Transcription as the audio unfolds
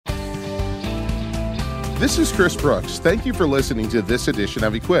This is Chris Brooks. Thank you for listening to this edition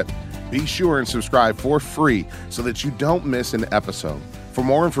of Equip. Be sure and subscribe for free so that you don't miss an episode. For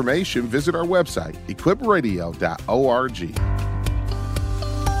more information, visit our website, equipradio.org.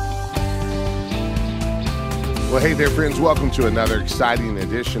 Well, hey there, friends. Welcome to another exciting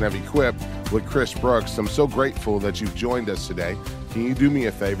edition of Equip with Chris Brooks. I'm so grateful that you've joined us today. Can you do me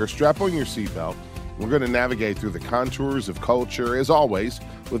a favor? Strap on your seatbelt. We're going to navigate through the contours of culture, as always,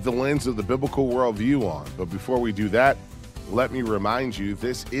 with the lens of the biblical worldview on. But before we do that, let me remind you,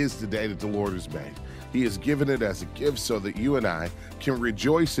 this is the day that the Lord has made. He has given it as a gift so that you and I can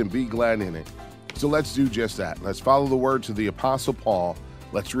rejoice and be glad in it. So let's do just that. Let's follow the words of the Apostle Paul.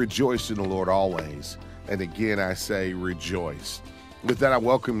 Let's rejoice in the Lord always. And again, I say rejoice. With that, I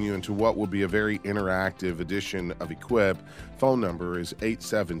welcome you into what will be a very interactive edition of Equip. Phone number is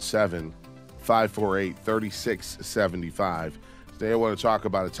 877-548-3675. Today I want to talk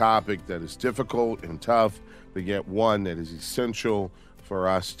about a topic that is difficult and tough, but yet one that is essential for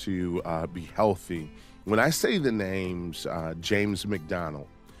us to be healthy. When I say the names James MacDonald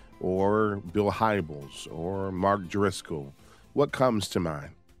or Bill Hybels or Mark Driscoll, what comes to mind?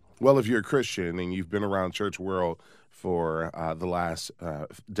 Well, if you're a Christian and you've been around church world for the last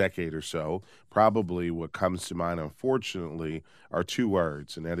decade or so, probably what comes to mind, unfortunately, are two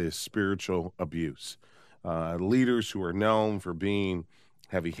words, and that is spiritual abuse. Leaders who are known for being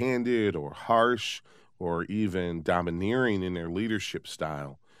heavy-handed or harsh or even domineering in their leadership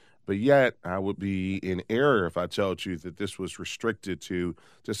style. But yet, I would be in error if I told you that this was restricted to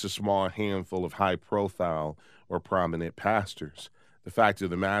just a small handful of high-profile or prominent pastors. The fact of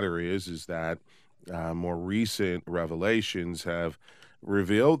the matter is that more recent revelations have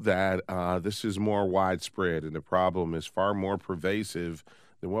revealed that this is more widespread, and the problem is far more pervasive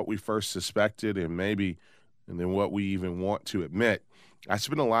than what we first suspected and than what we even want to admit. I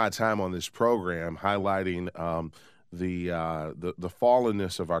spent a lot of time on this program highlighting the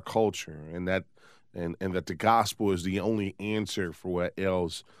fallenness of our culture, and that the gospel is the only answer for what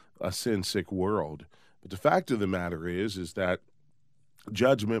ails a sin-sick world. But the fact of the matter is that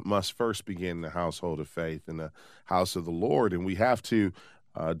judgment must first begin in the household of faith, in the house of the Lord, and we have to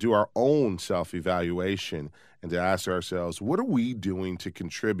do our own self-evaluation and to ask ourselves, what are we doing to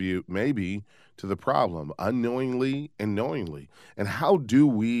contribute maybe to the problem, unknowingly and knowingly? And how do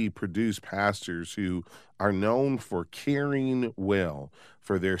we produce pastors who are known for caring well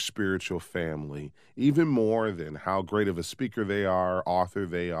for their spiritual family, even more than how great of a speaker they are, author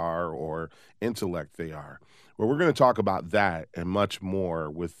they are, or intellect they are? Well, we're going to talk about that and much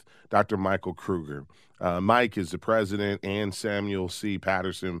more with Dr. Michael Kruger. Mike is the president and Samuel C.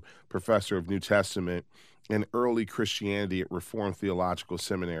 Patterson Professor of New Testament and Early Christianity at Reformed Theological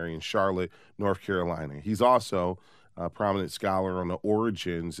Seminary in Charlotte, North Carolina. He's also a prominent scholar on the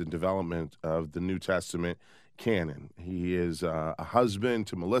origins and development of the New Testament canon. He is a husband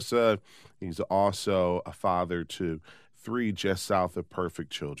to Melissa. He's also a father to 3 just south of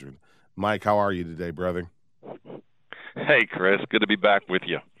perfect children. Mike, how are you today, brother? Hey, Chris. Good to be back with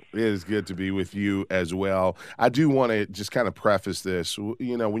you. It is good to be with you as well. I do want to just kind of preface this.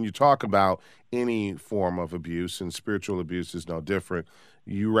 You know, when you talk about any form of abuse, and spiritual abuse is no different,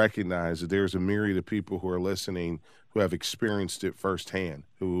 you recognize that there's a myriad of people who are listening who have experienced it firsthand,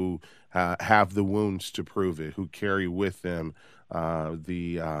 who have the wounds to prove it, who carry with them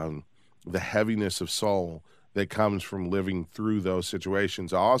the heaviness of soul that comes from living through those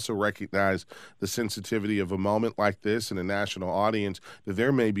situations. I also recognize the sensitivity of a moment like this in a national audience, that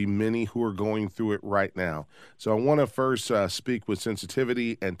there may be many who are going through it right now. So I want to first speak with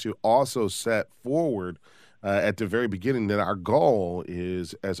sensitivity and to also set forward at the very beginning that our goal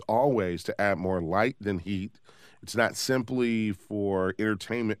is, as always, to add more light than heat. It's not simply for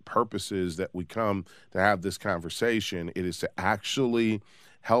entertainment purposes that we come to have this conversation. It is to actually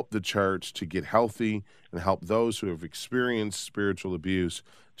help the church to get healthy and help those who have experienced spiritual abuse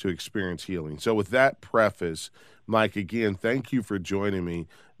to experience healing. So with that preface, Mike, again, thank you for joining me.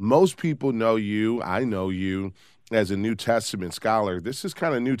 Most people know you, I know you, as a New Testament scholar. This is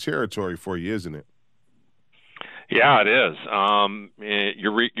kind of new territory for you, isn't it? Yeah, it is.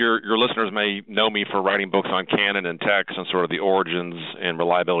 Your listeners may know me for writing books on canon and text and sort of the origins and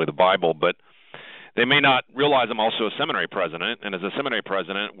reliability of the Bible, but they may not realize I'm also a seminary president, and as a seminary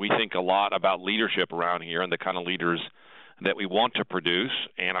president, we think a lot about leadership around here and the kind of leaders that we want to produce.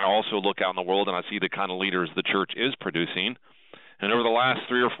 And I also look out in the world and I see the kind of leaders the church is producing. And over the last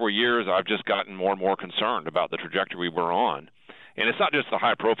 3 or 4 years, I've just gotten more and more concerned about the trajectory we're on. And it's not just the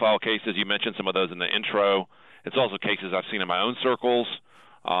high-profile cases. You mentioned some of those in the intro. It's also cases I've seen in my own circles.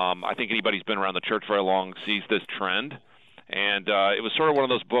 I think anybody who's been around the church very long sees this trend. And it was sort of one of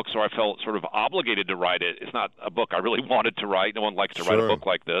those books where I felt sort of obligated to write it. It's not a book I really wanted to write. No one likes to write a book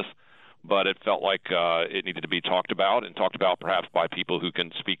like this. But it felt like it needed to be talked about, and talked about perhaps by people who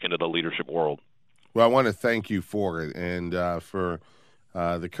can speak into the leadership world. Well, I want to thank you for it, and for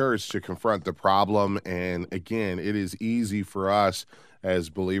the courage to confront the problem. And again, it is easy for us as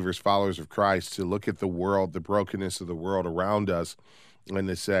believers, followers of Christ, to look at the world, the brokenness of the world around us, and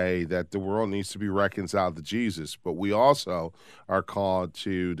to say that the world needs to be reconciled to Jesus. But we also are called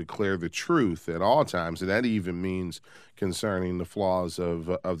to declare the truth at all times, and that even means concerning the flaws of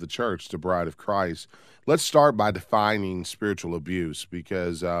the church, the bride of Christ. Let's start by defining spiritual abuse,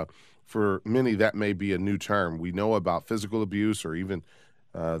 because for many that may be a new term. We know about physical abuse, or even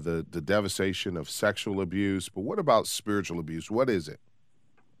the devastation of sexual abuse, but what about spiritual abuse? What is it?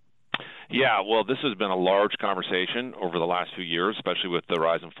 Yeah, well, this has been a large conversation over the last few years, especially with the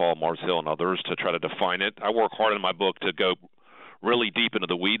rise and fall of Mars Hill and others, to try to define it. I work hard in my book to go really deep into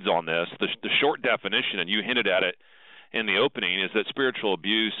the weeds on this. The short definition, and you hinted at it in the opening, is that spiritual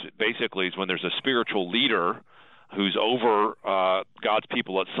abuse basically is when there's a spiritual leader who's over God's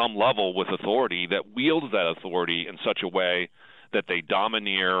people at some level with authority, that wields that authority in such a way that they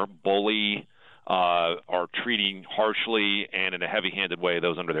domineer, bully, are treating harshly and in a heavy-handed way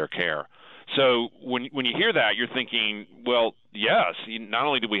those under their care. So when you hear that, you're thinking, well, yes, not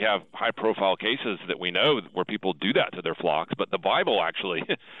only do we have high-profile cases that we know where people do that to their flocks, but the Bible actually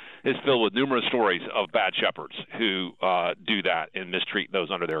is filled with numerous stories of bad shepherds who do that and mistreat those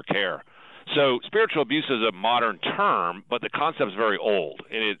under their care. So spiritual abuse is a modern term, but the concept is very old.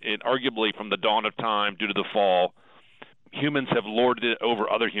 And it arguably, from the dawn of time, due to the fall, humans have lorded it over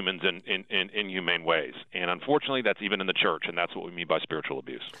other humans in inhumane ways. And unfortunately, that's even in the church, and that's what we mean by spiritual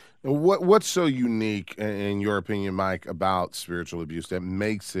abuse. What's so unique, in your opinion, Mike, about spiritual abuse that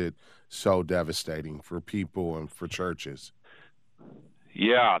makes it so devastating for people and for churches?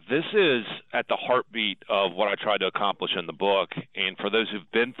 Yeah, this is at the heartbeat of what I tried to accomplish in the book. And for those who've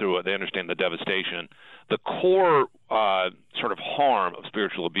been through it, they understand the devastation. The core sort of harm of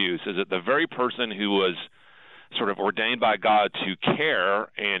spiritual abuse is that the very person who was sort of ordained by God to care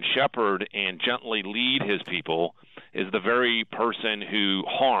and shepherd and gently lead his people is the very person who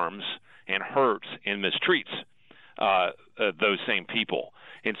harms and hurts and mistreats those same people.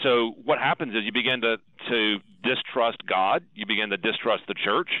 And so what happens is you begin to distrust God, you begin to distrust the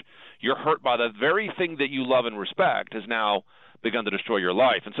church, you're hurt by the very thing that you love and respect has now begun to destroy your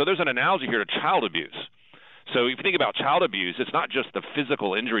life. And so there's an analogy here to child abuse. So if you think about child abuse, it's not just the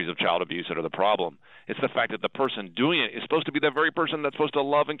physical injuries of child abuse that are the problem. It's the fact that the person doing it is supposed to be the very person that's supposed to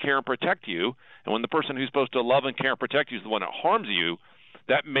love and care and protect you. And when the person who's supposed to love and care and protect you is the one that harms you,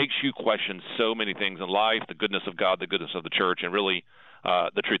 that makes you question so many things in life, the goodness of God, the goodness of the church, and really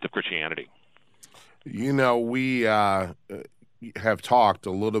the truth of Christianity. You know, we have talked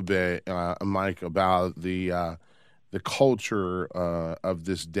a little bit, Mike, about the culture of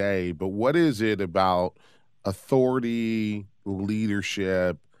this day, but what is it about authority,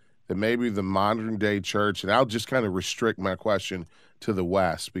 leadership, that maybe the modern day church, and I'll just kind of restrict my question to the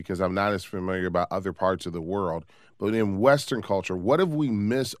West because I'm not as familiar about other parts of the world, but in Western culture, what have we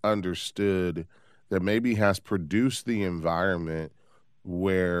misunderstood that maybe has produced the environment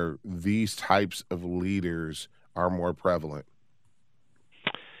where these types of leaders are more prevalent?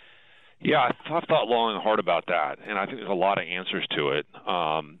 Yeah, I've thought long and hard about that, and I think there's a lot of answers to it.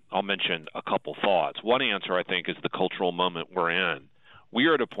 I'll mention a couple thoughts. One answer, I think, is the cultural moment we're in. We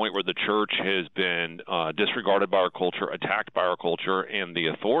are at a point where the church has been disregarded by our culture, attacked by our culture, and the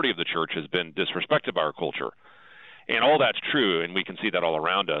authority of the church has been disrespected by our culture. And all that's true, and we can see that all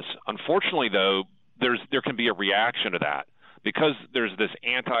around us. Unfortunately, though, there can be a reaction to that. Because there's this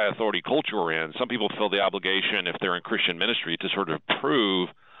anti-authority culture we're in, some people feel the obligation, if they're in Christian ministry, to sort of prove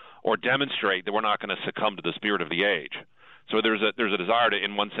or demonstrate that we're not going to succumb to the spirit of the age. So there's a desire to,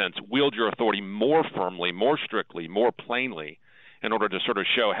 in one sense, wield your authority more firmly, more strictly, more plainly, in order to sort of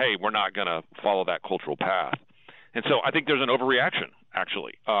show, hey, we're not going to follow that cultural path. And so I think there's an overreaction,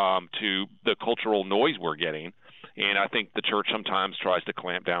 actually, to the cultural noise we're getting. And I think the church sometimes tries to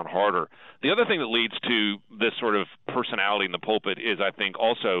clamp down harder. The other thing that leads to this sort of personality in the pulpit is, I think,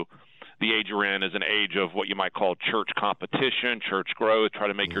 also the age you're in is an age of what you might call church competition, church growth, try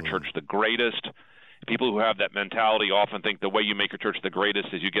to make your church the greatest. People who have that mentality often think the way you make your church the greatest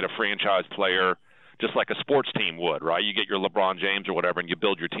is you get a franchise player, just like a sports team would, right? You get your LeBron James or whatever, and you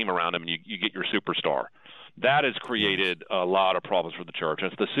build your team around him, and you get your superstar. That has created a lot of problems for the church.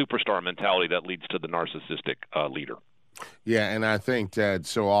 And it's the superstar mentality that leads to the narcissistic leader. Yeah, and I think that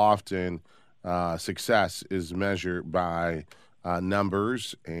so often success is measured by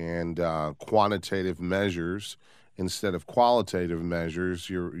numbers and quantitative measures instead of qualitative measures.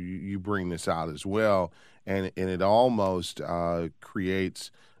 You bring this out as well, and it almost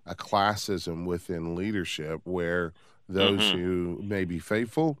creates a classism within leadership where those who may be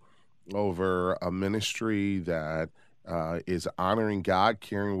faithful over a ministry that is honoring God,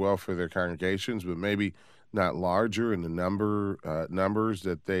 caring well for their congregations, but maybe not larger in the numbers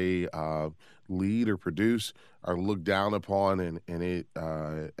that they lead or produce, are looked down upon, and it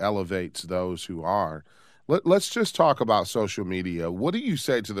elevates those who are. Let's just talk about social media. What do you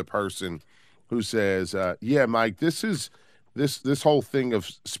say to the person who says, "Yeah, Mike, this whole thing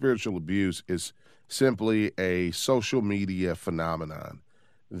of spiritual abuse is simply a social media phenomenon,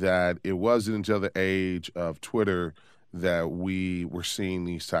 that it wasn't until the age of Twitter that we were seeing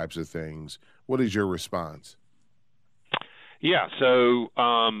these types of things"? What is your response? Yeah, so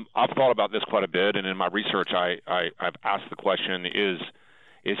I've thought about this quite a bit, and in my research, I've asked the question: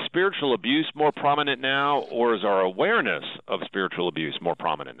 Is spiritual abuse more prominent now, or is our awareness of spiritual abuse more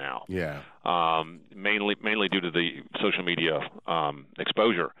prominent now? Yeah. Mainly due to the social media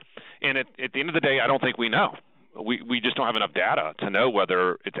exposure. And at the end of the day, I don't think we know. We just don't have enough data to know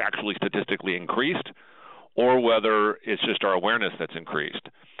whether it's actually statistically increased or whether it's just our awareness that's increased.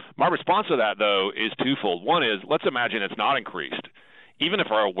 My response to that, though, is twofold. One is, let's imagine it's not increased. Even if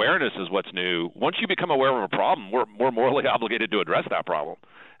our awareness is what's new, once you become aware of a problem, we're morally obligated to address that problem.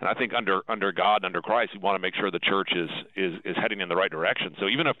 And I think under God, under Christ, we want to make sure the church is heading in the right direction. So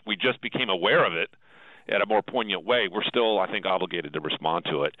even if we just became aware of it at a more poignant way, we're still, I think, obligated to respond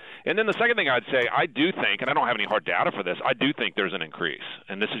to it. And then the second thing I'd say, I do think, and I don't have any hard data for this, I do think there's an increase.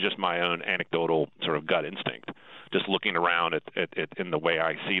 And this is just my own anecdotal sort of gut instinct, just looking around at in the way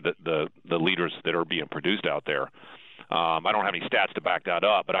I see the leaders that are being produced out there. I don't have any stats to back that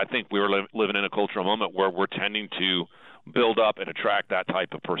up, but I think we're living in a cultural moment where we're tending to build up and attract that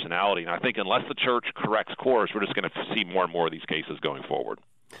type of personality. And I think unless the church corrects course, we're just going to see more and more of these cases going forward.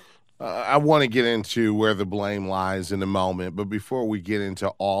 I want to get into where the blame lies in a moment, but before we get into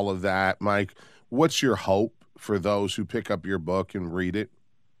all of that, Mike, what's your hope for those who pick up your book and read it?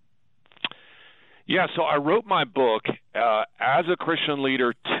 Yeah, so I wrote my book as a Christian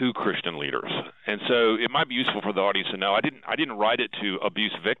leader to Christian leaders, and so it might be useful for the audience to know I didn't write it to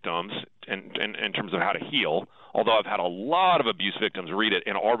abuse victims in terms of how to heal. Although I've had a lot of abuse victims read it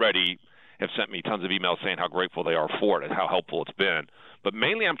and already have sent me tons of emails saying how grateful they are for it and how helpful it's been. But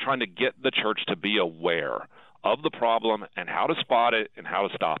mainly I'm trying to get the church to be aware of the problem and how to spot it and how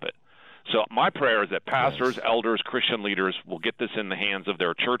to stop it. So my prayer is that pastors, elders, Christian leaders will get this in the hands of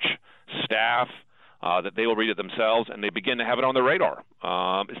their church staff, that they will read it themselves, and they begin to have it on their radar.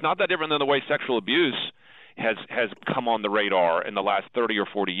 It's not that different than the way sexual abuse has come on the radar in the last 30 or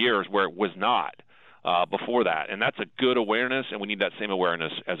 40 years, where it was not before that. And that's a good awareness, and we need that same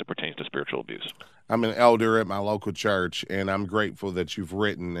awareness as it pertains to spiritual abuse. I'm an elder at my local church, and I'm grateful that you've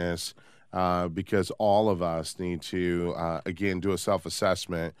written this because all of us need to, again, do a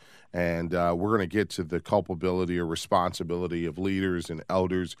self-assessment. And we're going to get to the culpability or responsibility of leaders and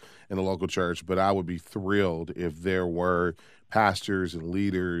elders in the local church. But I would be thrilled if there were pastors and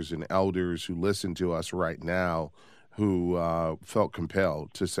leaders and elders who listen to us right now who felt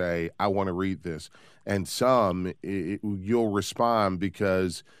compelled to say, I want to read this. And some, you'll respond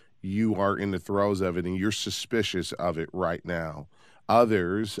because you are in the throes of it and you're suspicious of it right now.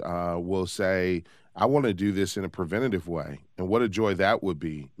 Others will say, I want to do this in a preventative way. And what a joy that would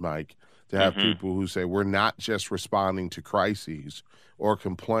be, Mike, to have people who say, we're not just responding to crises or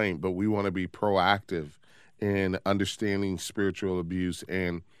complaint, but we want to be proactive in understanding spiritual abuse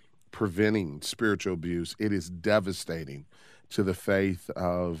and preventing spiritual abuse. It is devastating to the faith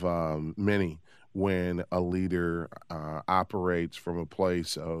of many when a leader operates from a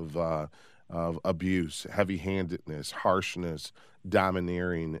place of abuse, heavy-handedness, harshness,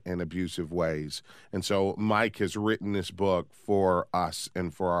 domineering, and abusive ways. And so Mike has written this book for us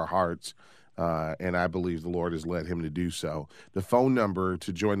and for our hearts, and I believe the Lord has led him to do so. The phone number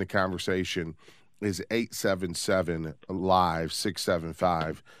to join the conversation is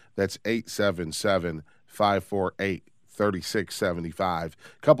 877-LIVE-675. That's 877-548-3675. A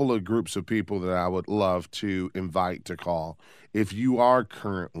couple of groups of people that I would love to invite to call. If you are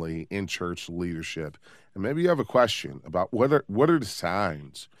currently in church leadership, and maybe you have a question about what are the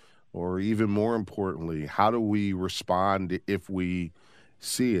signs, or even more importantly, how do we respond if we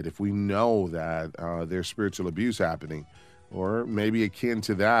see it, if we know that there's spiritual abuse happening, or maybe akin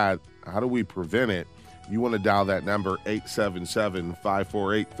to that, how do we prevent it? You want to dial that number,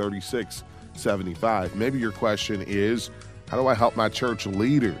 877-548-3675. Maybe your question is, how do I help my church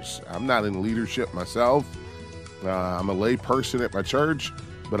leaders? I'm not in leadership myself. I'm a lay person at my church,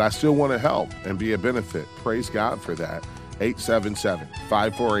 but I still want to help and be a benefit. Praise God for that.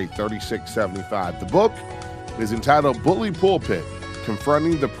 877-548-3675. The book is entitled Bully Pulpit,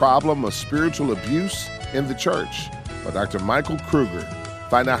 Confronting the Problem of Spiritual Abuse in the Church by Dr. Michael Kruger.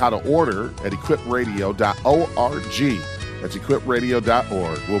 Find out how to order at equipradio.org. That's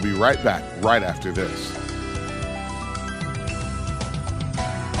equipradio.org. We'll be right back right after this.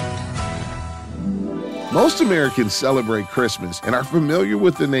 Most Americans celebrate Christmas and are familiar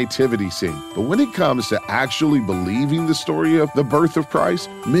with the nativity scene. But when it comes to actually believing the story of the birth of Christ,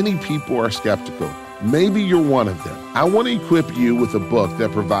 many people are skeptical. Maybe you're one of them. I want to equip you with a book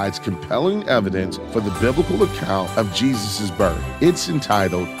that provides compelling evidence for the biblical account of Jesus' birth. It's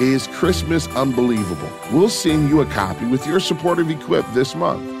entitled, Is Christmas Unbelievable? We'll send you a copy with your support of Equip this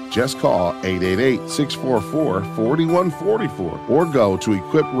month. Just call 888-644-4144 or go to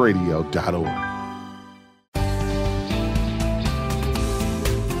equipradio.org.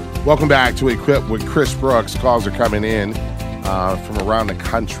 Welcome back to Equip with Chris Brooks. Calls are coming in from around the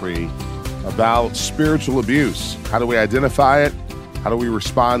country about spiritual abuse. How do we identify it? How do we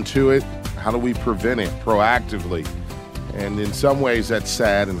respond to it? How do we prevent it proactively? And in some ways that's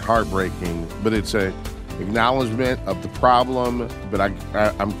sad and heartbreaking, but it's an acknowledgement of the problem. But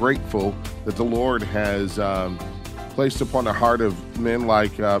I'm grateful that the Lord has placed upon the heart of men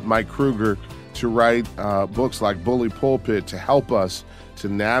like Mike Kruger to write books like Bully Pulpit to help us to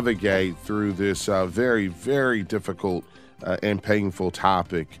navigate through this very, very difficult and painful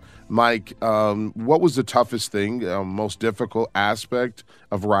topic. Mike, what was the toughest thing, most difficult aspect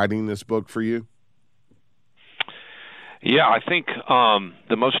of writing this book for you? Yeah, I think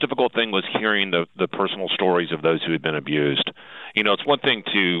the most difficult thing was hearing the personal stories of those who had been abused. You know, it's one thing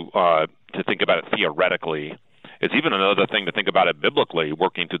to think about it theoretically. It's even another thing to think about it biblically,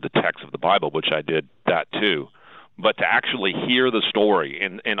 working through the text of the Bible, which I did that too. But to actually hear the story,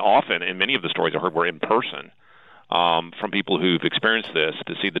 and often, and many of the stories I heard were in person, from people who've experienced this,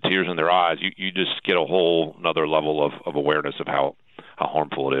 to see the tears in their eyes, you just get a whole another level of awareness of how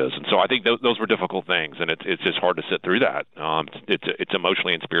harmful it is. And so I think those were difficult things, and it's just hard to sit through that. It's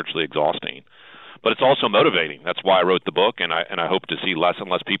emotionally and spiritually exhausting. But it's also motivating. That's why I wrote the book, and I hope to see less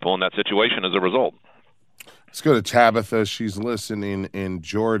and less people in that situation as a result. Let's go to Tabitha. She's listening in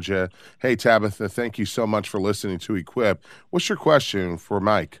Georgia. Hey, Tabitha, thank you so much for listening to Equip. What's your question for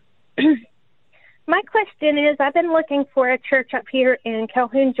Mike? My question is, I've been looking for a church up here in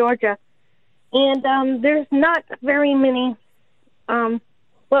Calhoun, Georgia, and there's not very many,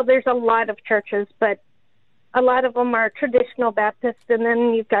 there's a lot of churches, but a lot of them are traditional Baptist, and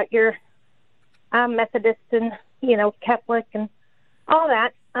then you've got your Methodist and, Catholic and all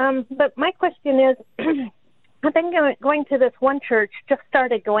that. But my question is, I've been going to this one church, just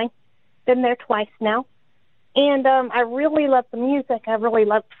started going, been there twice now, and I really love the music. I really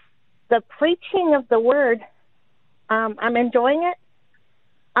love the preaching of the word. I'm enjoying it,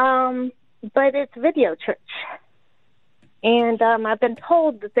 but it's video church. And I've been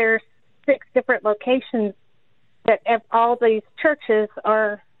told that there's 6 different locations that all these churches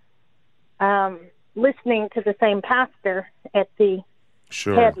are listening to the same pastor at the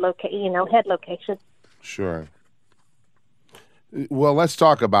head location. Sure. Well, let's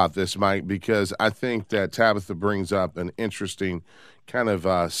talk about this, Mike, because I think that Tabitha brings up an interesting kind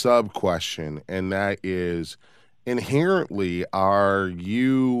of sub-question, and that is, inherently, are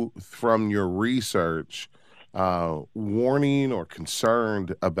you, from your research, warning or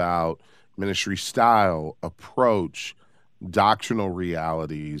concerned about ministry style, approach, doctrinal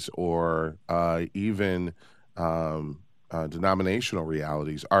realities, or even denominational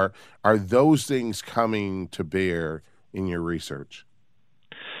realities? Are those things coming to bear in your research?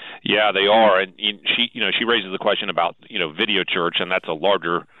 Yeah, they are, and she raises the question about video church, and that's a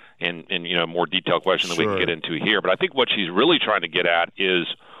larger and more detailed question than we can get into here. But I think what she's really trying to get at is,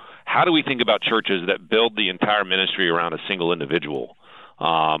 how do we think about churches that build the entire ministry around a single individual,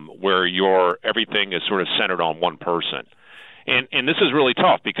 where everything is sort of centered on one person? And this is really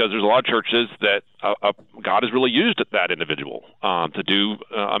tough, because there's a lot of churches that God has really used that individual to do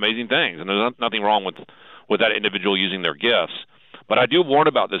amazing things, and there's nothing wrong with that individual using their gifts. But I do warn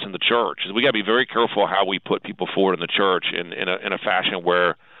about this in the church. We got to be very careful how we put people forward in the church in a fashion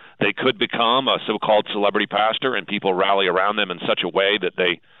where they could become a so-called celebrity pastor, and people rally around them in such a way that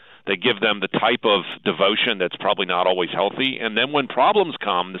they give them the type of devotion that's probably not always healthy. And then when problems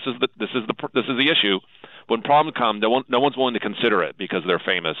come, this is the issue. When problems come, no one's willing to consider it because they're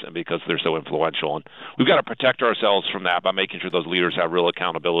famous and because they're so influential. And we've got to protect ourselves from that by making sure those leaders have real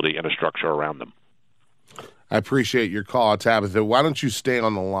accountability and a structure around them. I appreciate your call, Tabitha. Why don't you stay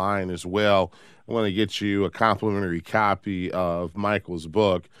on the line as well? I want to get you a complimentary copy of Michael's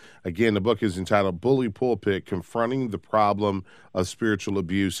book. Again, the book is entitled Bully Pulpit, Confronting the Problem of Spiritual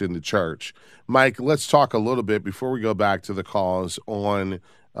Abuse in the Church. Mike, let's talk a little bit before we go back to the calls on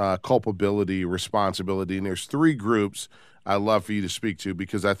culpability, responsibility. And there's three groups I'd love for you to speak to,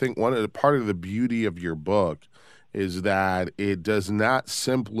 because I think part of the beauty of your book is that it does not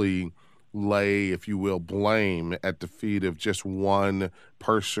simply lay, if you will, blame at the feet of just one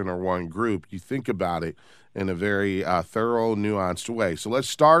person or one group. You think about it in a very thorough, nuanced way. So let's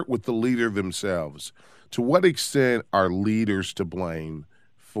start with the leader themselves. To what extent are leaders to blame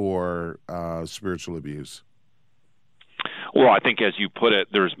for spiritual abuse? Well, I think, as you put it,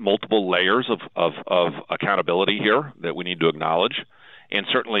 there's multiple layers of accountability here that we need to acknowledge. And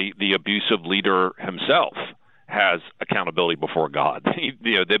certainly the abusive leader himself has accountability before God.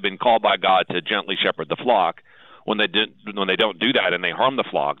 They've been called by God to gently shepherd the flock. When they don't do that and they harm the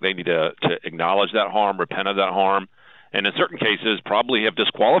flock, they need to acknowledge that harm, repent of that harm, and in certain cases probably have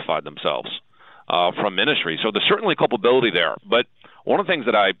disqualified themselves from ministry. So there's certainly culpability there. But one of the things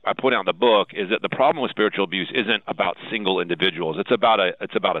that I put out in the book is that the problem with spiritual abuse isn't about single individuals. It's about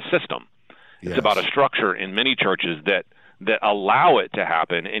a system. Yes. It's about a structure in many churches that allow it to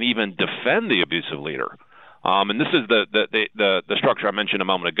happen and even defend the abusive leader. And this is the structure I mentioned a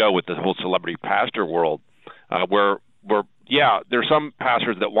moment ago with the whole celebrity pastor world, where there's some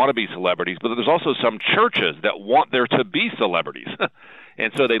pastors that want to be celebrities, but there's also some churches that want there to be celebrities.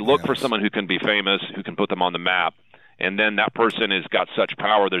 And so they look for someone who can be famous, who can put them on the map, and then that person has got such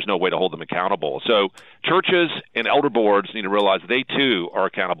power there's no way to hold them accountable. So churches and elder boards need to realize they too are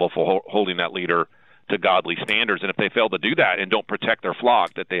accountable for holding that leader to godly standards, and if they fail to do that and don't protect their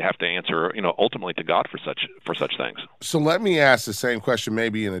flock, that they have to answer, ultimately to God for such things. So let me ask the same question,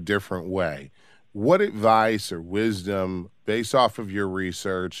 maybe in a different way. What advice or wisdom, based off of your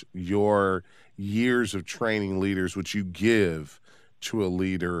research, your years of training leaders, would you give to a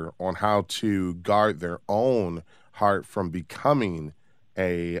leader on how to guard their own heart from becoming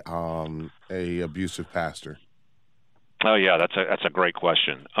a abusive pastor? Oh yeah, that's a great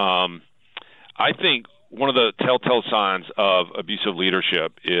question. I think one of the telltale signs of abusive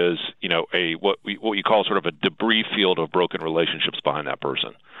leadership is, what you call sort of a debris field of broken relationships behind that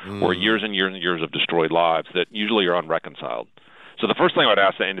person, or years and years and years of destroyed lives that usually are unreconciled. So the first thing I would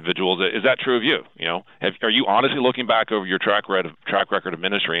ask that individual is that true of you? Are you honestly looking back over your track record of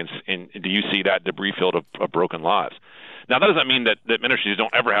ministry, and do you see that debris field of broken lives? Now, that doesn't mean that ministries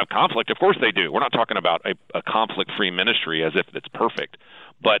don't ever have conflict. Of course they do. We're not talking about a conflict-free ministry as if it's perfect.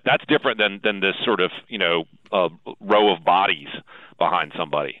 But that's different than this sort of, row of bodies behind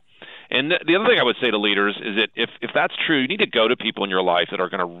somebody. And the other thing I would say to leaders is that if that's true, you need to go to people in your life that are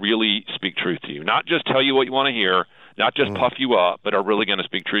going to really speak truth to you, not just tell you what you want to hear, not just puff you up, but are really going to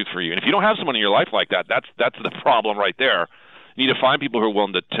speak truth for you. And if you don't have someone in your life like that, that's the problem right there. You need to find people who are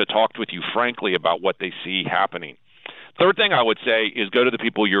willing to talk with you frankly about what they see happening. Third thing I would say is go to the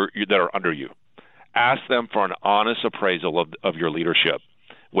people that are under you. Ask them for an honest appraisal of your leadership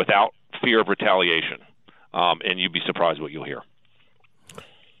without fear of retaliation, and you'd be surprised what you'll hear.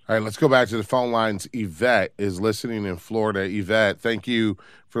 All right, let's go back to the phone lines. Yvette is listening in Florida. Yvette, thank you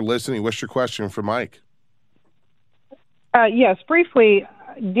for listening. What's your question for Mike? Yes, briefly,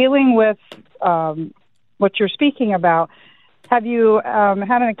 dealing with what you're speaking about, have you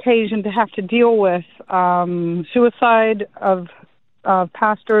had an occasion to have to deal with suicide of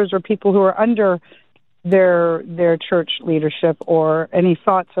pastors or people who are under their church leadership, or any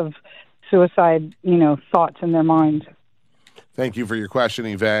thoughts of suicide, thoughts in their minds? Thank you for your question,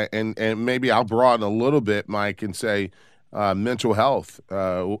 Yvette. And maybe I'll broaden a little bit, Mike, and say mental health.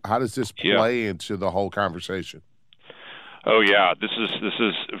 How does this play into the whole conversation? Oh yeah, this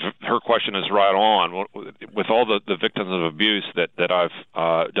is her question is right on. With all the victims of abuse that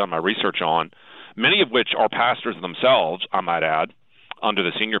I've done my research on, many of which are pastors themselves, I might add, under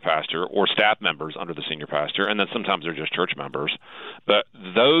the senior pastor, or staff members under the senior pastor, and then sometimes they're just church members. But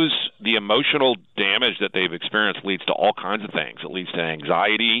the emotional damage that they've experienced leads to all kinds of things. It leads to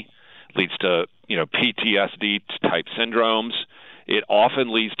anxiety, leads to PTSD type syndromes. It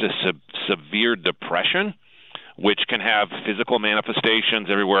often leads to severe depression, which can have physical manifestations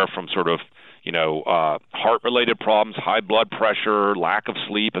everywhere from sort of heart-related problems, high blood pressure, lack of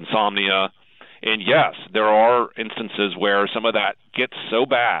sleep, insomnia. And yes, there are instances where some of that gets so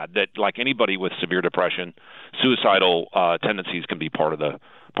bad that, like anybody with severe depression, suicidal tendencies can be part of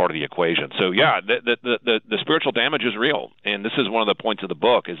the equation. So yeah, the spiritual damage is real, and this is one of the points of the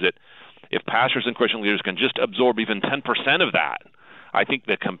book: is that if pastors and Christian leaders can just absorb even 10% of that, I think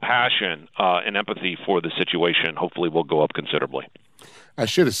the compassion and empathy for the situation hopefully will go up considerably. I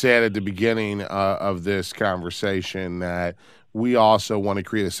should have said at the beginning of this conversation that we also want to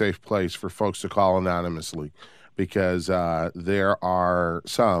create a safe place for folks to call anonymously, because there are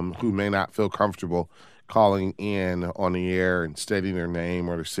some who may not feel comfortable calling in on the air and stating their name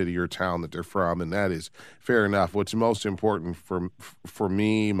or the city or town that they're from, and that is fair enough. What's most important for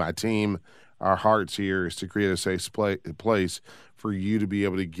me, my team, our hearts here is to create a safe place for you to be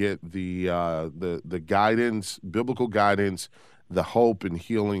able to get the guidance, biblical guidance, the hope and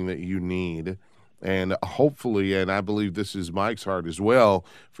healing that you need. And hopefully, and I believe this is Mike's heart as well,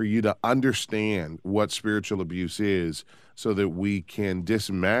 for you to understand what spiritual abuse is so that we can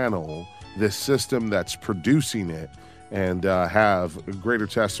dismantle this system that's producing it and have greater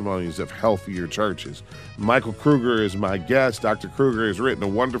testimonies of healthier churches. Michael Kruger is my guest. Dr. Kruger has written a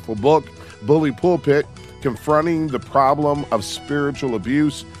wonderful book, Bully Pulpit, Confronting the Problem of Spiritual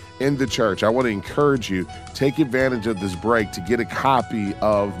Abuse in the Church. I want to encourage you, take advantage of this break to get a copy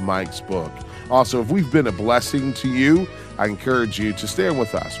of Mike's book. Also, if we've been a blessing to you, I encourage you to stand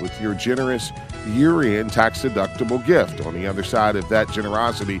with us with your generous year-end tax-deductible gift. On the other side of that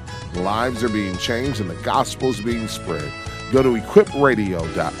generosity, lives are being changed and the gospel is being spread. Go to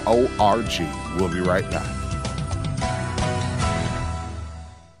equipradio.org. We'll be right back.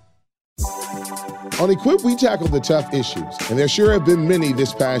 On Equip, we tackle the tough issues, and there sure have been many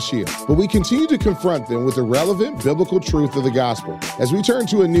this past year, but we continue to confront them with the relevant biblical truth of the gospel. As we turn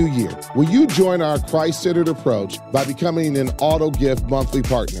to a new year, will you join our Christ-centered approach by becoming an Auto Gift monthly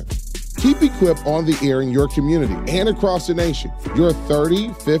partner? Keep Equip on the air in your community and across the nation. Your $30,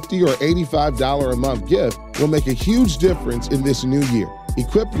 $50, or $85 a month gift will make a huge difference in this new year.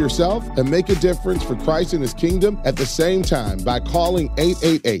 Equip yourself and make a difference for Christ and his kingdom at the same time by calling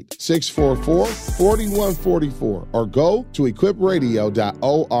 888-644-4144 or go to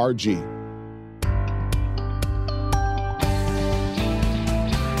equipradio.org.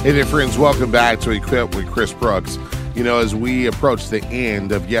 Hey there, friends. Welcome back to Equip with Chris Brooks. You know, as we approach the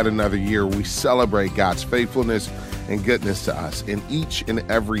end of yet another year, we celebrate God's faithfulness and goodness to us in each and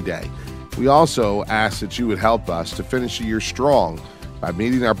every day. We also ask that you would help us to finish the year strong by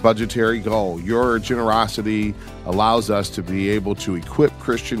meeting our budgetary goal. Your generosity allows us to be able to equip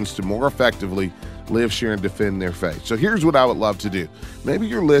Christians to more effectively live, share, and defend their faith. So here's what I would love to do. Maybe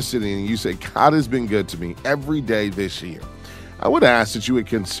you're listening and you say, God has been good to me every day this year. I would ask that you would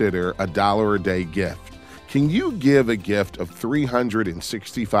consider $1 a day gift. Can you give a gift of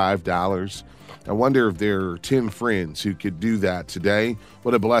 $365? I wonder if there are 10 friends who could do that today.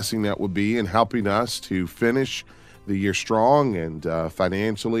 What a blessing that would be in helping us to finish the year strong and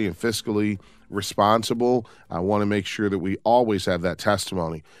financially and fiscally responsible. I want to make sure that we always have that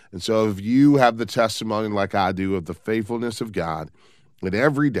testimony. And so if you have the testimony like I do of the faithfulness of God, and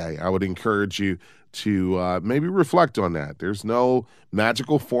every day I would encourage you to maybe reflect on that. There's no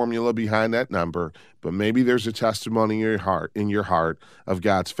magical formula behind that number, but maybe there's a testimony in your heart of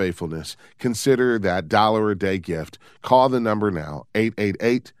God's faithfulness. Consider that $1 a day gift. Call the number now,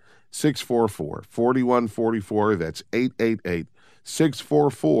 888-644-4144. That's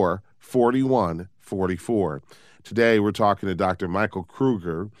 888-644-4144. Today, we're talking to Dr. Michael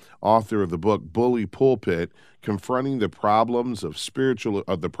Kruger, author of the book Bully Pulpit, Confronting the Problems of spiritual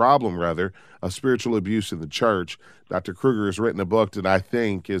abuse in the church. Dr. Kruger has written a book that I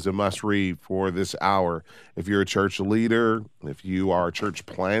think is a must-read for this hour. If you're a church leader, if you are a church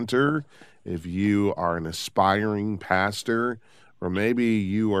planter, if you are an aspiring pastor, or maybe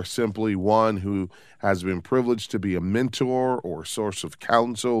you are simply one who has been privileged to be a mentor or a source of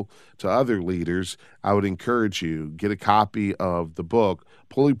counsel to other leaders, I would encourage you, get a copy of the book,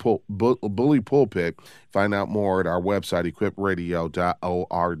 Bully Pulpit. Find out more at our website,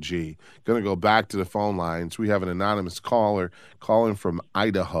 equipradio.org. Going to go back to the phone lines. We have an anonymous caller calling from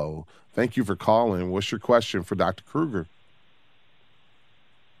Idaho. Thank you for calling. What's your question for Dr. Kruger?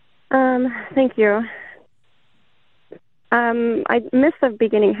 Thank you. I missed the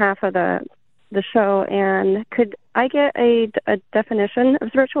beginning half of the show, and could I get a definition of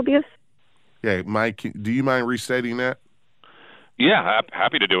spiritual abuse? Yeah, Mike, do you mind restating that? Yeah,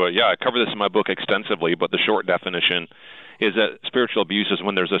 happy to do it. Yeah, I cover this in my book extensively, but the short definition is that spiritual abuse is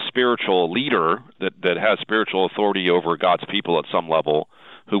when there's a spiritual leader that has spiritual authority over God's people at some level,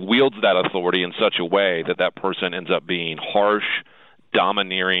 who wields that authority in such a way that person ends up being harsh,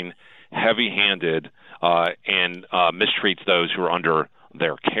 domineering, heavy-handed, and mistreats those who are under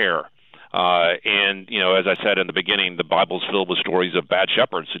their care. And, you know, as I said in the beginning, the Bible's filled with stories of bad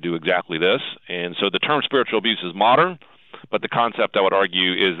shepherds who do exactly this. And so the term spiritual abuse is modern, but the concept, I would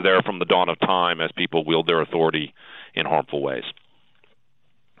argue, is there from the dawn of time as people wield their authority in harmful ways.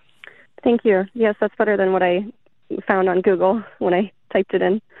 Thank you. Yes, that's better than what I found on Google when I typed it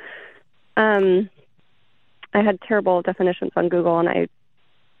in. I had terrible definitions on Google,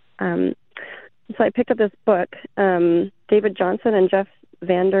 and so I picked up this book, David Johnson and Jeff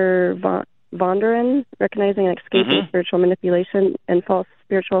Vonderen, Recognizing and Escaping Spiritual Manipulation and False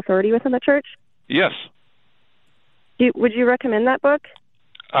Spiritual Authority Within the Church. Yes. Would you recommend that book?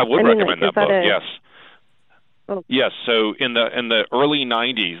 I would recommend that book, yes. Oh. Yes, so in the early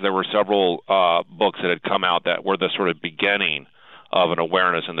 90s, there were several books that had come out that were the sort of beginning of an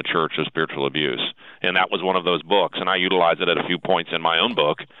awareness in the church of spiritual abuse. And that was one of those books, and I utilized it at a few points in my own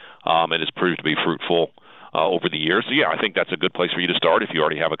book. It has proved to be fruitful over the years. So, yeah, I think that's a good place for you to start if you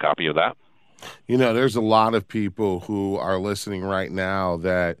already have a copy of that. You know, there's a lot of people who are listening right now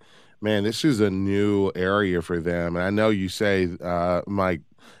that, man, this is a new area for them. And I know you say, Mike,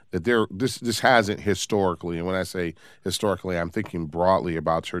 that this hasn't historically, and when I say historically, I'm thinking broadly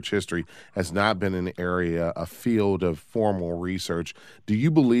about church history, has not been an area, a field of formal research. Do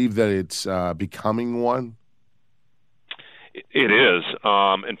you believe that it's becoming one? It is.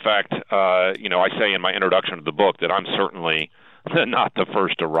 In fact, I say in my introduction to the book that I'm certainly not the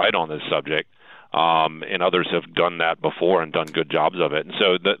first to write on this subject, and others have done that before and done good jobs of it. And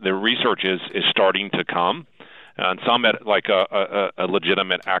so the research is starting to come. And some at like a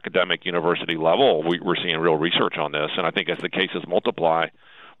legitimate academic university level, we're seeing real research on this. And I think as the cases multiply,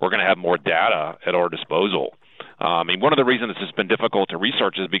 we're going to have more data at our disposal. I mean, one of the reasons it's been difficult to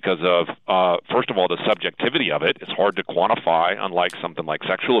research is because of, first of all, the subjectivity of it. It's hard to quantify, unlike something like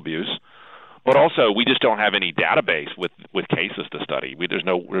sexual abuse. But also, we just don't have any database with cases to study.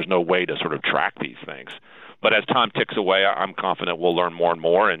 There's no way to sort of track these things. But as time ticks away, I'm confident we'll learn more and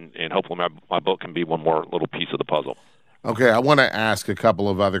more, and hopefully my book can be one more little piece of the puzzle. Okay, I want to ask a couple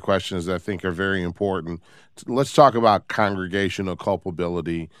of other questions that I think are very important. Let's talk about congregational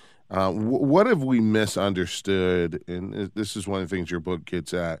culpability. What have we misunderstood, and this is one of the things your book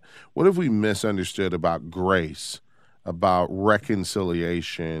gets at, what have we misunderstood about grace, about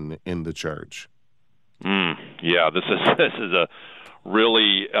reconciliation in the church? Yeah, this is a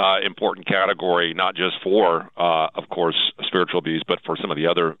really important category, not just for, of course, spiritual abuse, but for some of the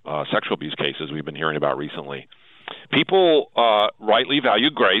other sexual abuse cases we've been hearing about recently. People rightly value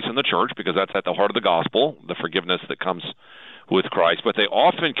grace in the church because that's at the heart of the gospel, the forgiveness that comes with Christ, but they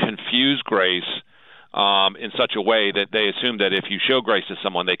often confuse grace in such a way that they assume that if you show grace to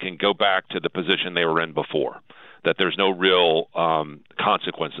someone, they can go back to the position they were in before, that there's no real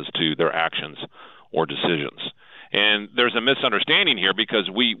consequences to their actions or decisions. And there's a misunderstanding here because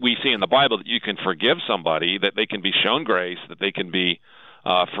we see in the Bible that you can forgive somebody, that they can be shown grace, that they can be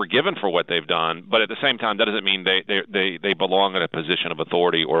forgiven for what they've done, but at the same time, that doesn't mean they belong in a position of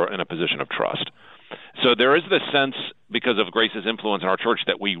authority or in a position of trust. So there is this sense, because of grace's influence in our church,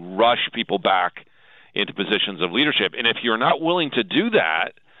 that we rush people back into positions of leadership. And if you're not willing to do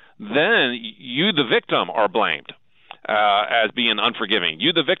that, then you, the victim, are blamed as being unforgiving.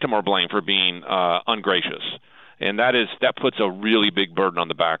 You, the victim, are blamed for being ungracious. And that puts a really big burden on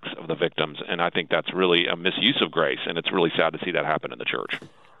the backs of the victims, and I think that's really a misuse of grace, and it's really sad to see that happen in the church.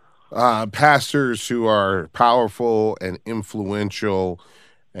 Pastors who are powerful and influential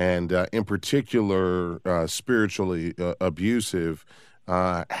and in particular spiritually abusive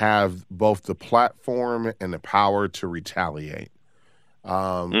have both the platform and the power to retaliate.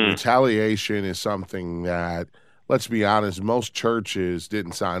 Retaliation is something that, let's be honest, most churches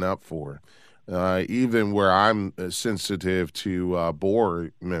didn't sign up for. Even where I'm sensitive to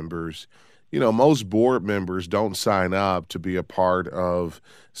board members, most board members don't sign up to be a part of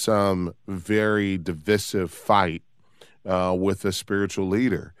some very divisive fight with a spiritual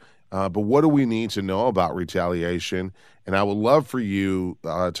leader. But what do we need to know about retaliation? And I would love for you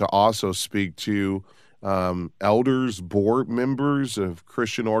to also speak to elders, board members of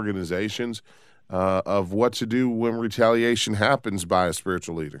Christian organizations of what to do when retaliation happens by a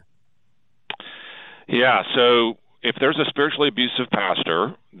spiritual leader. Yeah, so if there's a spiritually abusive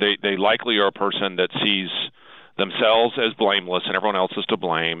pastor, they likely are a person that sees themselves as blameless and everyone else is to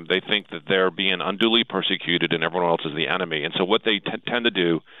blame. They think that they're being unduly persecuted and everyone else is the enemy. And so what they tend to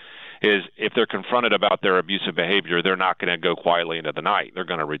do is, if they're confronted about their abusive behavior, they're not going to go quietly into the night. They're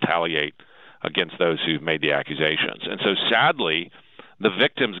going to retaliate against those who've made the accusations. And so sadly, the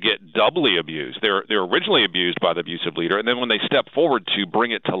victims get doubly abused. They're originally abused by the abusive leader, and then when they step forward to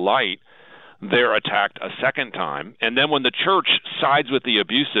bring it to light, they're attacked a second time. And then when the church sides with the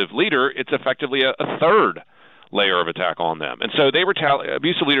abusive leader, it's effectively a third layer of attack on them. And so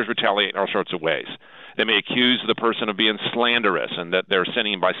abusive leaders retaliate in all sorts of ways. They may accuse the person of being slanderous and that they're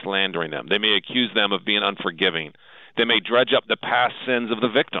sinning by slandering them. They may accuse them of being unforgiving. They may dredge up the past sins of the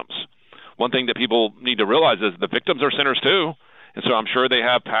victims. one thing that people need to realize is the victims are sinners too. And so I'm sure they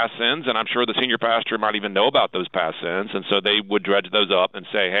have past sins, and I'm sure the senior pastor might even know about those past sins. And so they would dredge those up and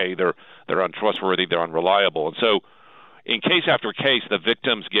say, hey, they're untrustworthy, they're unreliable. And so in case after case, the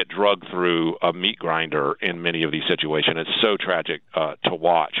victims get drugged through a meat grinder in many of these situations. It's so tragic to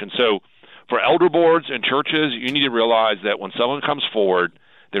watch. And so for elder boards and churches, you need to realize that when someone comes forward,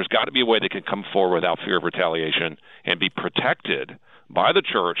 there's got to be a way they can come forward without fear of retaliation and be protected by the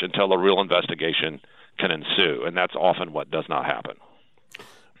church until a real investigation can ensue, and that's often what does not happen.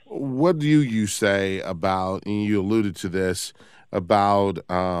 What do you say about, and you alluded to this, about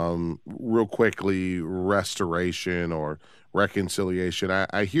real quickly restoration or reconciliation?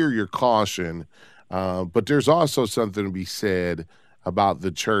 I hear your caution, but there's also something to be said about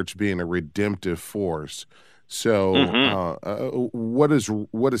the church being a redemptive force. So what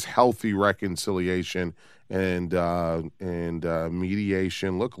is healthy reconciliation and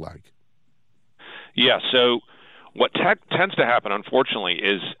mediation look like? Yeah, so what tends to happen, unfortunately,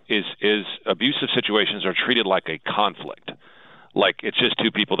 is abusive situations are treated like a conflict. Like it's just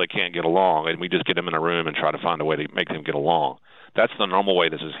two people that can't get along, and we just get them in a room and try to find a way to make them get along. That's the normal way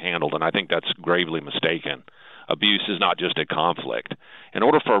this is handled, and I think that's gravely mistaken. Abuse is not just a conflict. In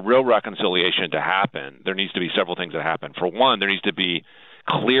order for a real reconciliation to happen, there needs to be several things that happen. For one, there needs to be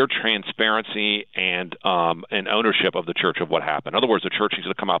clear transparency and ownership of the church of what happened. In other words, the church needs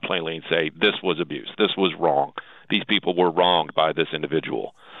to come out plainly and say, this was abuse, this was wrong, these people were wronged by this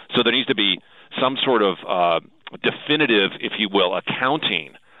individual. So there needs to be some sort of definitive, if you will,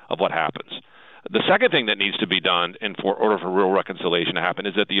 accounting of what happens. The second thing that needs to be done in order for real reconciliation to happen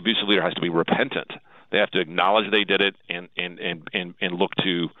is that the abusive leader has to be repentant. They have to acknowledge they did it and look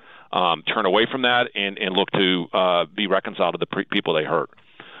to turn away from that and look to be reconciled to the people they hurt.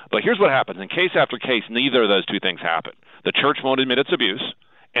 But here's what happens. In case after case, neither of those two things happen. The church won't admit its abuse,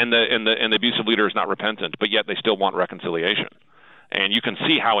 and the abusive leader is not repentant, but yet they still want reconciliation. And you can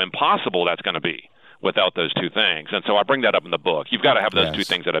see how impossible that's going to be without those two things. And so I bring that up in the book. You've got to have those two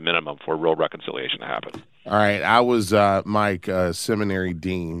things at a minimum for real reconciliation to happen. All right. I was, Mike, seminary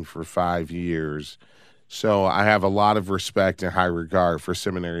dean for 5 years. So I have a lot of respect and high regard for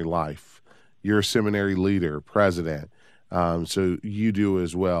seminary life. You're a seminary leader, president, so you do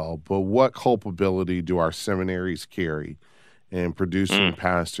as well. But what culpability do our seminaries carry in producing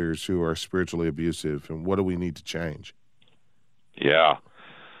pastors who are spiritually abusive, and what do we need to change? Yeah.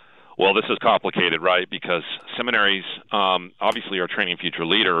 Well, this is complicated, right? Because seminaries obviously are training future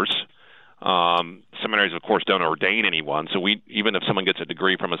leaders. Seminaries, of course, don't ordain anyone. So even if someone gets a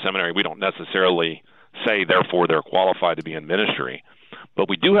degree from a seminary, we don't necessarily say, therefore, they're qualified to be in ministry. But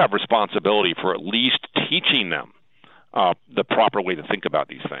we do have responsibility for at least teaching them the proper way to think about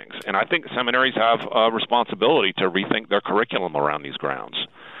these things. And I think seminaries have a responsibility to rethink their curriculum around these grounds.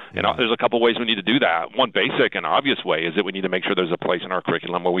 And there's a couple ways we need to do that. One basic and obvious way is that we need to make sure there's a place in our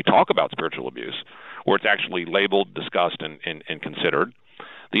curriculum where we talk about spiritual abuse, where it's actually labeled, discussed, and considered.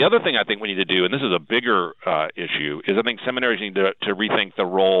 The other thing I think we need to do, and this is a bigger issue, is I think seminaries need to rethink the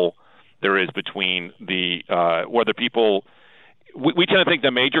role there is between whether people. We tend to think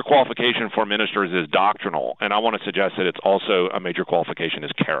the major qualification for ministers is doctrinal, and I want to suggest that it's also a major qualification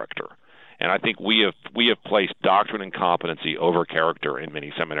is character. And I think we have placed doctrine and competency over character in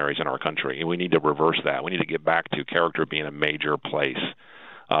many seminaries in our country, and we need to reverse that. We need to get back to character being a major place,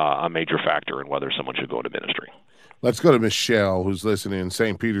 a major factor in whether someone should go into ministry. Let's go to Michelle, who's listening in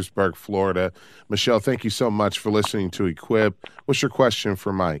St. Petersburg, Florida. Michelle, thank you so much for listening to Equip. What's your question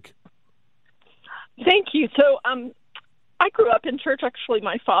for Mike? Thank you. So I grew up in church. Actually,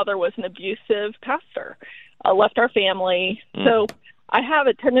 my father was an abusive pastor, left our family. So I have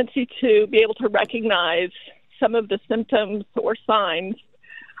a tendency to be able to recognize some of the symptoms or signs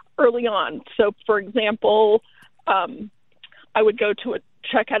early on. So, for example, I would go to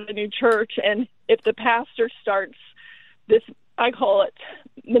check out a new church, and if the pastor starts this, I call it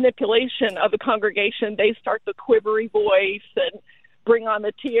manipulation of the congregation, they start the quivery voice and bring on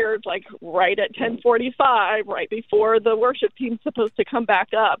the tears, like right at 10:45, right before the worship team's supposed to come back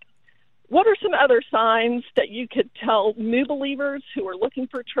up. What are some other signs that you could tell new believers who are looking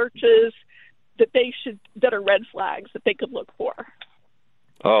for churches that are red flags that they could look for?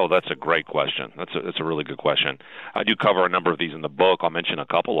 Oh, that's a great question. That's a really good question. I do cover a number of these in the book. I'll mention a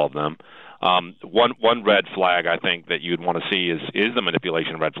couple of them. One red flag I think that you'd want to see is the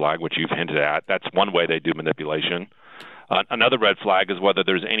manipulation red flag, which you've hinted at. That's one way they do manipulation. Another red flag is whether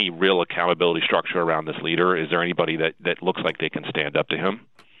there's any real accountability structure around this leader. Is there anybody that looks like they can stand up to him?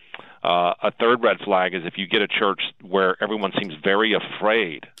 A third red flag is if you get a church where everyone seems very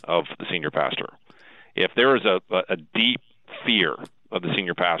afraid of the senior pastor. If there is a deep fear of the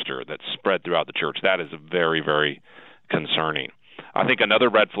senior pastor that's spread throughout the church. That is very, very concerning. I think another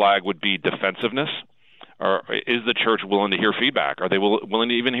red flag would be defensiveness. Or is the church willing to hear feedback? Are they willing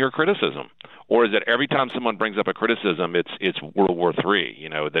to even hear criticism? Or is it every time someone brings up a criticism, it's World War III,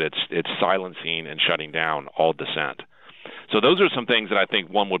 that it's silencing and shutting down all dissent? So those are some things that I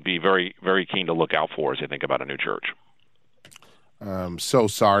think one would be very, very keen to look out for as they think about a new church. I'm so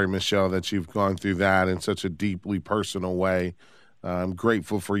sorry, Michelle, that you've gone through that in such a deeply personal way. I'm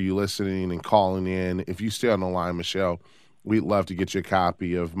grateful for you listening and calling in. If you stay on the line, Michelle, we'd love to get you a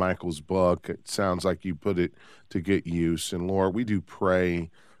copy of Michael's book. It sounds like you put it to good use. And Lord, we do pray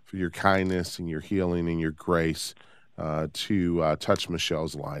for your kindness and your healing and your grace to touch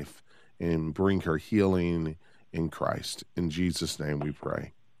Michelle's life and bring her healing in Christ. In Jesus' name we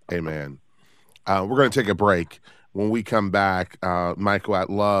pray. Amen. We're going to take a break. When we come back, Michael, I'd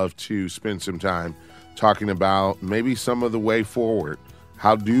love to spend some time talking about maybe some of the way forward.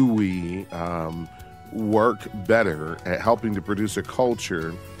 How do we work better at helping to produce a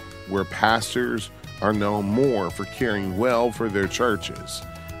culture where pastors are known more for caring well for their churches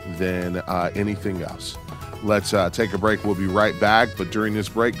than anything else? Let's take a break. We'll be right back. But during this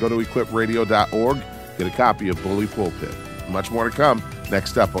break, go to equipradio.org, get a copy of Bully Pulpit. Much more to come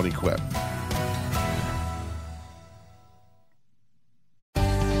next up on Equip.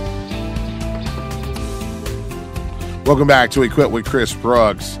 Welcome back to Equip with Chris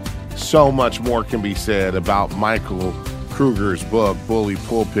Brooks. So much more can be said about Michael Kruger's book, Bully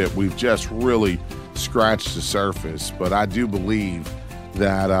Pulpit. We've just really scratched the surface, but I do believe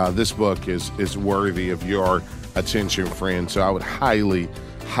that this book is worthy of your attention, friend. So I would highly,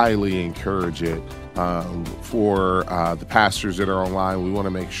 highly encourage it. For the pastors that are online, we want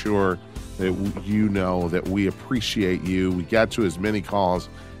to make sure that you know that we appreciate you. We got to as many calls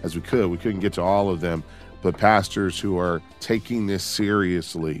as we could. We couldn't get to all of them, but pastors who are taking this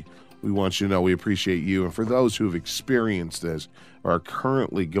seriously, we want you to know we appreciate you. And for those who have experienced this or are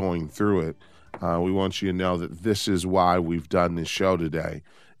currently going through it, we want you to know that this is why we've done this show today.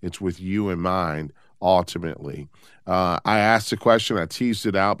 It's with you in mind, ultimately. I asked a question. I teased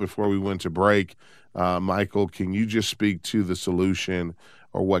it out before we went to break. Michael, can you just speak to the solution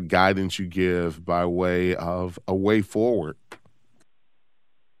or what guidance you give by way of a way forward?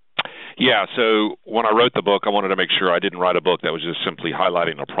 Yeah, so when I wrote the book, I wanted to make sure I didn't write a book that was just simply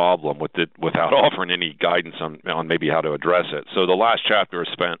highlighting a problem without offering any guidance on maybe how to address it. So the last chapter is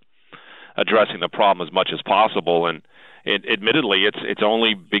spent addressing the problem as much as possible, and admittedly, it's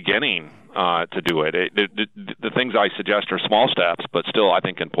only beginning to do it. The things I suggest are small steps, but still I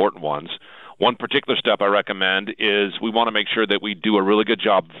think important ones. One particular step I recommend is we want to make sure that we do a really good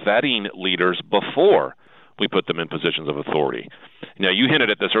job vetting leaders before we put them in positions of authority. Now, you hinted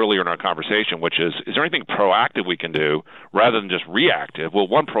at this earlier in our conversation, which is there anything proactive we can do rather than just reactive? Well,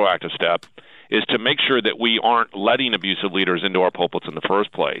 one proactive step is to make sure that we aren't letting abusive leaders into our pulpits in the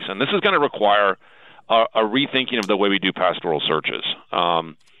first place. And this is going to require a rethinking of the way we do pastoral searches.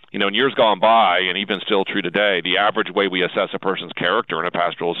 In years gone by, and even still true today, the average way we assess a person's character in a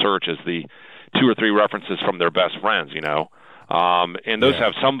pastoral search is the 2 or 3 references from their best friends, and those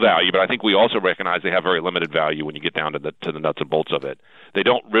have some value, but I think we also recognize they have very limited value when you get down to the nuts and bolts of it. They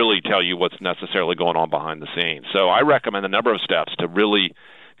don't really tell you what's necessarily going on behind the scenes. So I recommend a number of steps to really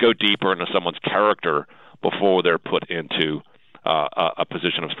go deeper into someone's character before they're put into a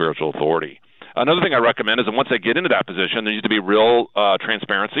position of spiritual authority. Another thing I recommend is that once they get into that position, there needs to be real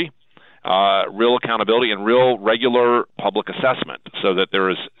transparency, real accountability, and real regular public assessment, so that there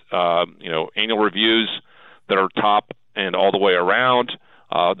is annual reviews that are top and all the way around,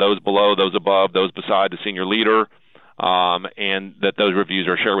 those below, those above, those beside the senior leader, and that those reviews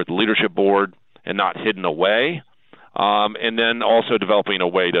are shared with the leadership board and not hidden away, and then also developing a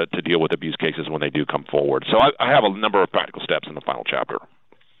way to deal with abuse cases when they do come forward. So I have a number of practical steps in the final chapter.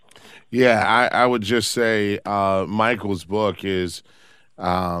 Yeah, I would just say Michael's book is,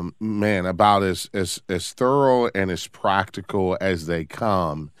 about as thorough and as practical as they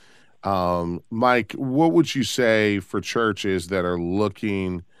come. Mike, what would you say for churches that are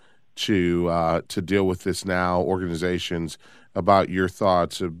looking to deal with this now, organizations, about your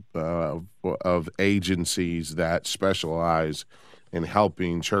thoughts of agencies that specialize in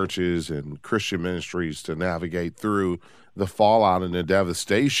helping churches and Christian ministries to navigate through the fallout and the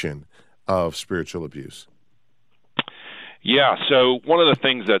devastation of spiritual abuse? Yeah, so one of the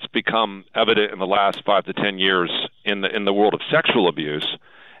things that's become evident in the last 5 to 10 years in the world of sexual abuse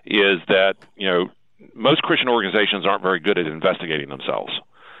is that most Christian organizations aren't very good at investigating themselves,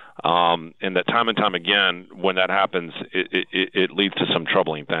 and that time and time again, when that happens, it leads to some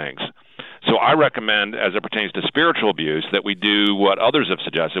troubling things. So I recommend, as it pertains to spiritual abuse, that we do what others have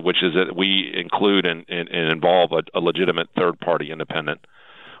suggested, which is that we include and involve a legitimate third-party independent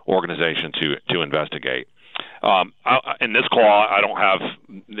organization to investigate. In this call, I don't have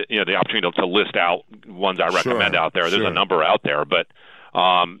the opportunity to list out ones I recommend out there. There's a number out there, but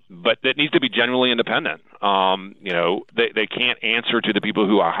it needs to be genuinely independent. They can't answer to the people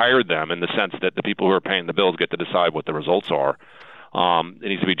who hired them in the sense that the people who are paying the bills get to decide what the results are. It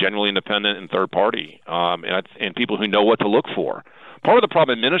needs to be genuinely independent and third party, and people who know what to look for. Part of the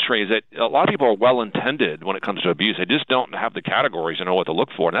problem in ministry is that a lot of people are well-intended when it comes to abuse. They just don't have the categories to know what to look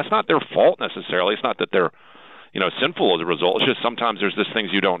for, and that's not their fault necessarily. It's not that they're, sinful as a result. It's just sometimes there's just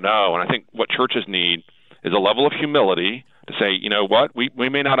things you don't know, and I think what churches need is a level of humility to say, you know what, we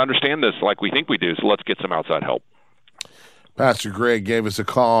may not understand this like we think we do, so let's get some outside help. Pastor Greg gave us a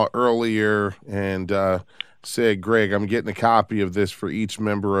call earlier and said, Greg, I'm getting a copy of this for each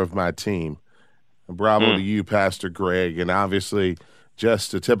member of my team. Bravo to you, Pastor Greg, and obviously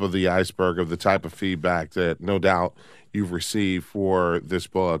just the tip of the iceberg of the type of feedback that no doubt you've received for this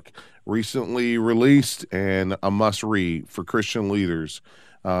book. Recently released and a must-read for Christian leaders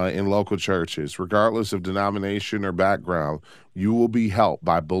in local churches. Regardless of denomination or background, you will be helped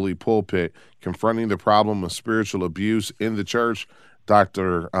by Bully Pulpit, Confronting the Problem of Spiritual Abuse in the Church.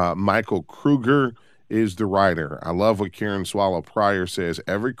 Dr. Michael Kruger is the writer. I love what Karen Swallow Pryor says.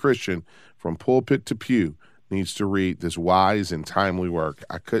 Every Christian from pulpit to pew needs to read this wise and timely work.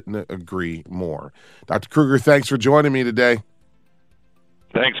 I couldn't agree more. Dr. Kruger, thanks for joining me today.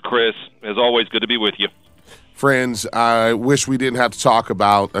 Thanks, Chris. As always, good to be with you. Friends, I wish we didn't have to talk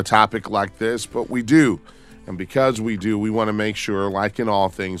about a topic like this, but we do. And because we do, we want to make sure, like in all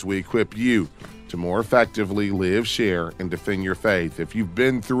things, we equip you to more effectively live, share, and defend your faith. If you've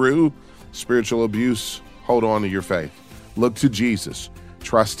been through spiritual abuse, hold on to your faith. Look to Jesus.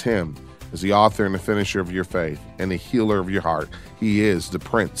 Trust him as the author and the finisher of your faith and the healer of your heart. He is the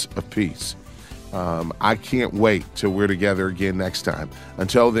Prince of Peace. I can't wait till we're together again next time.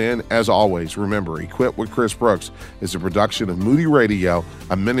 Until then, as always, remember, Equip with Chris Brooks is a production of Moody Radio,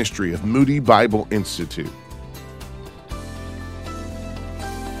 a ministry of Moody Bible Institute.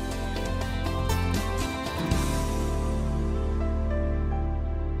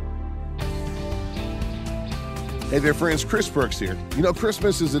 Hey there, friends. Chris Brooks here.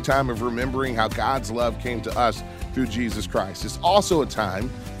 Christmas is a time of remembering how God's love came to us through Jesus Christ. It's also a time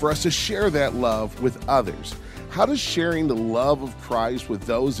for us to share that love with others. How does sharing the love of Christ with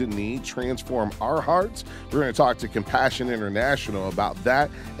those in need transform our hearts? We're going to talk to Compassion International about that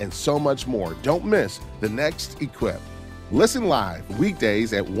and so much more. Don't miss the next Equip. Listen live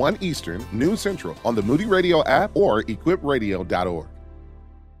weekdays at 1 Eastern, noon Central on the Moody Radio app or equipradio.org.